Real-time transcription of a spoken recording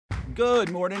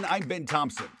Good morning, I'm Ben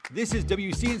Thompson. This is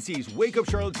WCNC's Wake Up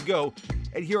Charlotte to Go,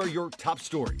 and here are your top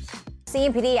stories.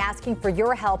 CMPD asking for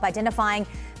your help identifying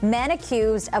men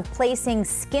accused of placing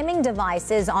skimming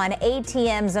devices on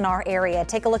ATMs in our area.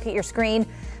 Take a look at your screen.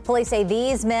 Police say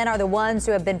these men are the ones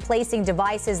who have been placing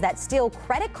devices that steal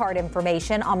credit card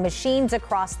information on machines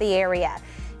across the area.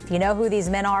 If you know who these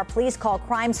men are, please call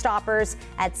Crime Stoppers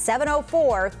at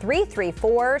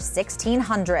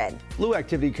 704-334-1600. Flu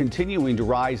activity continuing to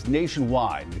rise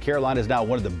nationwide. The Carolina is now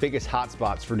one of the biggest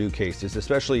hotspots for new cases,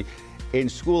 especially in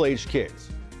school-aged kids.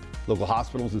 Local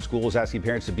hospitals and schools asking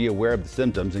parents to be aware of the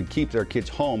symptoms and keep their kids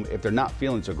home if they're not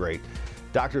feeling so great.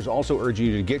 Doctors also urging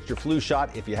you to get your flu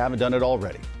shot if you haven't done it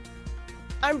already.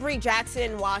 I'm Bree Jackson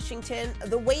in Washington.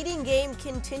 The waiting game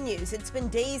continues. It's been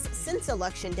days since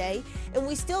Election Day, and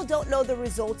we still don't know the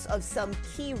results of some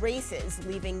key races,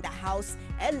 leaving the House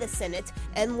and the Senate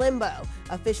in limbo.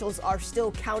 Officials are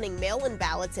still counting mail-in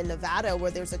ballots in Nevada, where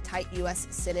there's a tight U.S.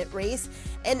 Senate race,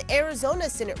 and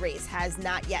Arizona's Senate race has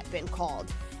not yet been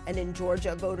called. And in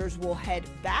Georgia, voters will head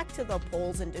back to the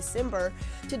polls in December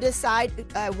to decide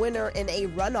a winner in a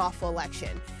runoff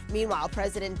election. Meanwhile,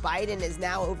 President Biden is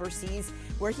now overseas,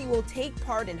 where he will take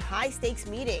part in high-stakes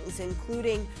meetings,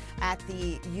 including at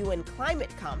the UN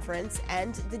Climate Conference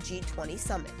and the G20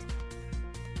 Summit.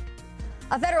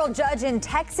 A federal judge in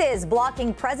Texas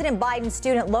blocking President Biden's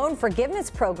student loan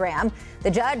forgiveness program.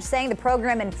 The judge saying the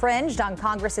program infringed on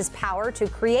Congress's power to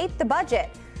create the budget.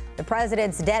 The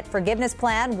president's debt forgiveness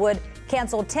plan would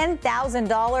cancel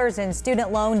 $10,000 in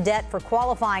student loan debt for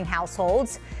qualifying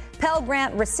households. Pell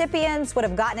Grant recipients would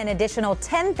have gotten an additional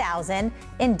 $10,000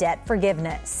 in debt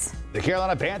forgiveness. The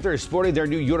Carolina Panthers sporting their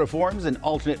new uniforms and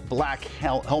alternate black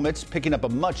helmets, picking up a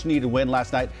much-needed win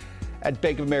last night at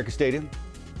Bank of America Stadium.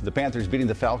 The Panthers beating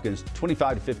the Falcons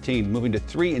 25-15, moving to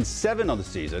 3-7 on the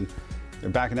season. They're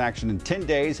back in action in 10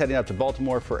 days, heading out to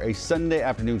Baltimore for a Sunday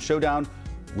afternoon showdown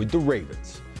with the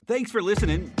Ravens. Thanks for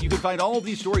listening. You can find all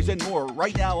these stories and more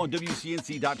right now on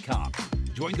WCNC.com.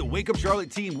 Join the Wake Up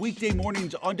Charlotte team weekday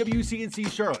mornings on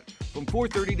WCNC Charlotte from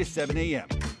 4:30 to 7 a.m.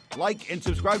 Like and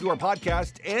subscribe to our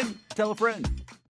podcast and tell a friend.